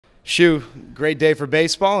Shu, great day for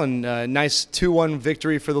baseball and nice 2-1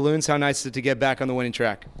 victory for the Loons. How nice is it to get back on the winning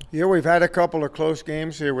track? Yeah, we've had a couple of close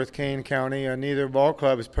games here with Kane County. Neither ball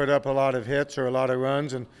club has put up a lot of hits or a lot of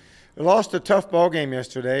runs, and we lost a tough ball game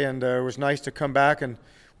yesterday, and it was nice to come back, and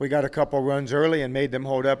we got a couple runs early and made them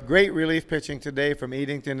hold up. Great relief pitching today from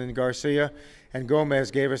Edenton and Garcia, and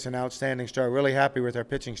Gomez gave us an outstanding start. Really happy with our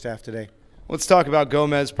pitching staff today. Let's talk about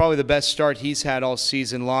Gomez, probably the best start he's had all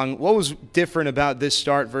season long. What was different about this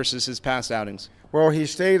start versus his past outings? Well, he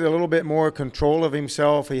stayed a little bit more control of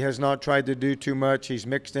himself. He has not tried to do too much. He's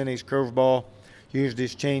mixed in his curveball, used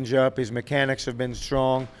his changeup. His mechanics have been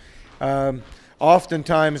strong.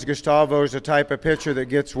 Oftentimes, Gustavo is the type of pitcher that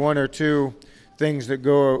gets one or two things that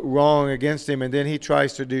go wrong against him, and then he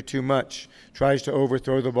tries to do too much, tries to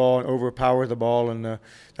overthrow the ball and overpower the ball, and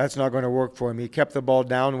that's not going to work for him. He kept the ball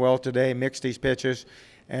down well today, mixed these pitches,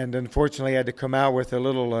 and unfortunately had to come out with a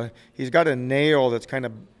little he's got a nail that's kind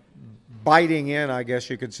of biting in, I guess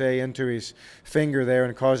you could say, into his finger there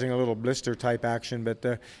and causing a little blister type action,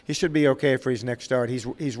 but he should be okay for his next start.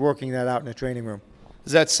 He's working that out in the training room.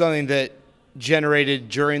 Is that something that generated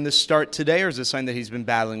during the start today, or is it something that he's been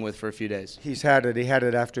battling with for a few days? He's had it. He had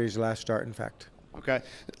it after his last start, in fact. Okay.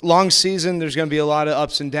 Long season, there's going to be a lot of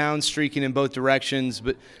ups and downs, streaking in both directions,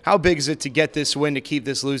 but how big is it to get this win to keep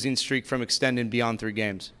this losing streak from extending beyond 3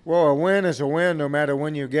 games? Well, a win is a win no matter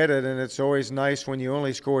when you get it, and it's always nice when you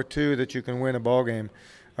only score 2 that you can win a ball game.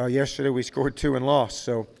 Yesterday we scored 2 and lost,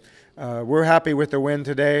 so we're happy with the win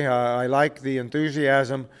today. I like the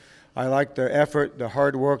enthusiasm. I like the effort, the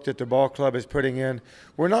hard work that the ball club is putting in.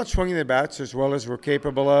 We're not swinging the bats as well as we're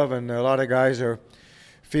capable of, and a lot of guys are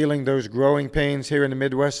feeling those growing pains here in the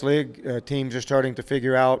Midwest League. Teams are starting to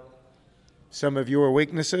figure out some of your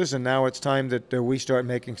weaknesses, and now it's time that we start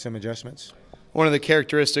making some adjustments. One of the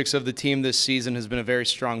characteristics of the team this season has been a very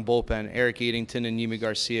strong bullpen. Eric Edenton and Yimi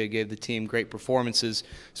Garcia gave the team great performances,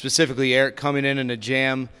 specifically Eric coming in a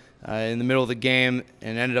jam in the middle of the game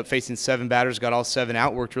and ended up facing 7 batters, got all 7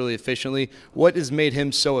 out, worked really efficiently. What has made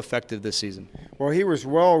him so effective this season? Well, he was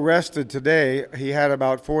well rested today. He had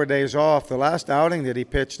about 4 days off. The last outing that he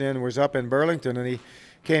pitched in was up in Burlington, and he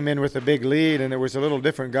came in with a big lead, and it was a little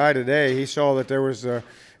different guy today. He saw that there was a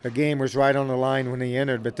game was right on the line when he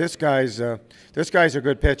entered, but this guy's a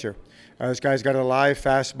good pitcher. This guy's got a live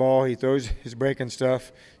fastball. He throws his breaking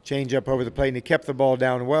stuff, change up over the plate, and he kept the ball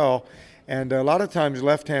down well. And a lot of times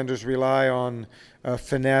left-handers rely on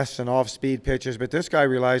finesse and off-speed pitches, but this guy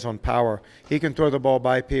relies on power. He can throw the ball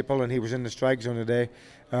by people, and he was in the strike zone today.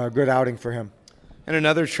 Good outing for him. And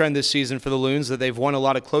another trend this season for the Loons that they've won a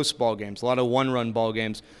lot of close ball games, a lot of one-run ball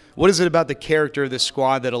games. What is it about the character of this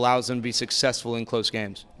squad that allows them to be successful in close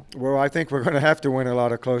games? Well, I think we're going to have to win a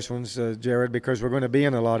lot of close ones, Jared, because we're going to be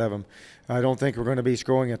in a lot of them. I don't think we're going to be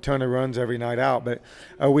scoring a ton of runs every night out, but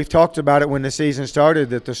we've talked about it when the season started,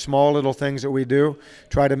 that the small little things that we do,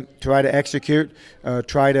 try to execute,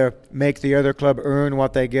 try to make the other club earn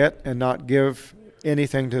what they get and not give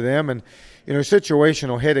anything to them. And, you know,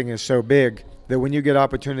 situational hitting is so big that when you get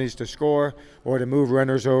opportunities to score or to move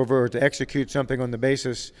runners over or to execute something on the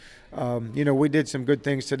bases, you know, we did some good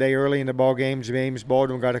things today early in the ball game. James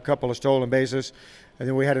Baldwin got a couple of stolen bases, and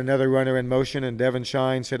then we had another runner in motion, and Devin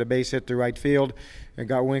Shines hit a base hit to right field and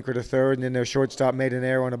got Winker to third, and then their shortstop made an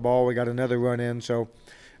error on a ball. We got another run in. So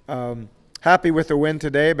happy with the win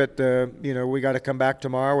today, but, you know, we got to come back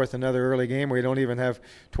tomorrow with another early game. We don't even have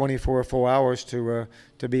 24 full hours to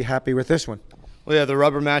be happy with this one. Well, yeah, the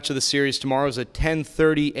rubber match of the series tomorrow is a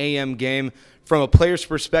 10:30 a.m. game. From a player's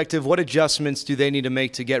perspective, what adjustments do they need to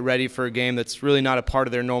make to get ready for a game that's really not a part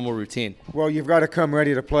of their normal routine? Well, you've got to come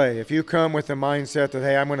ready to play. If you come with the mindset that,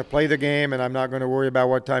 hey, I'm going to play the game and I'm not going to worry about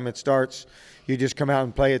what time it starts, you just come out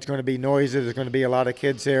and play. It's going to be noisy. There's going to be a lot of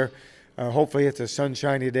kids here. Hopefully it's a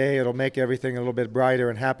sunshiny day. It'll make everything a little bit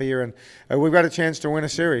brighter and happier. And we've got a chance to win a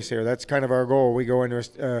series here. That's kind of our goal. We go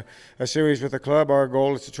into a series with the club. Our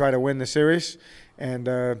goal is to try to win the series. And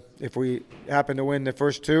if we happen to win the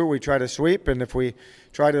first 2, we try to sweep. And if we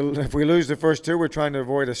lose the first 2, we're trying to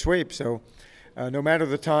avoid a sweep. So no matter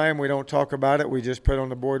the time, we don't talk about it. We just put on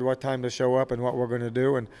the board what time to show up and what we're going to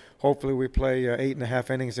do. And hopefully we play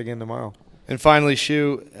 8.5 innings again tomorrow. And finally,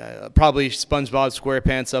 Shu, probably SpongeBob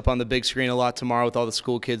SquarePants up on the big screen a lot tomorrow with all the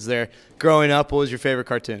school kids there. Growing up, what was your favorite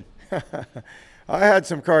cartoon? I had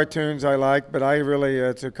some cartoons I liked, but I really,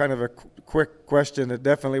 it's a kind of a quick question. It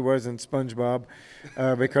definitely wasn't SpongeBob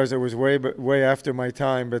because it was way after my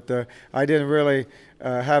time. But I didn't really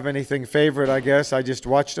have anything favorite, I guess. I just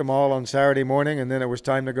watched them all on Saturday morning, and then it was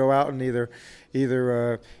time to go out and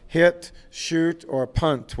either hit, shoot, or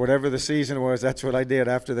punt. Whatever the season was, that's what I did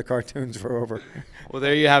after the cartoons were over. Well,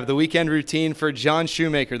 there you have the weekend routine for John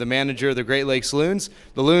Shoemaker, the manager of the Great Lakes Loons.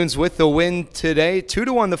 The Loons with the win today,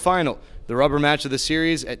 2-1 the final. The rubber match of the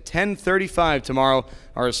series at 10:35 tomorrow.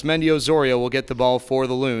 Arismendio Osorio will get the ball for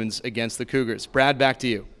the Loons against the Cougars. Brad, back to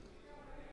you.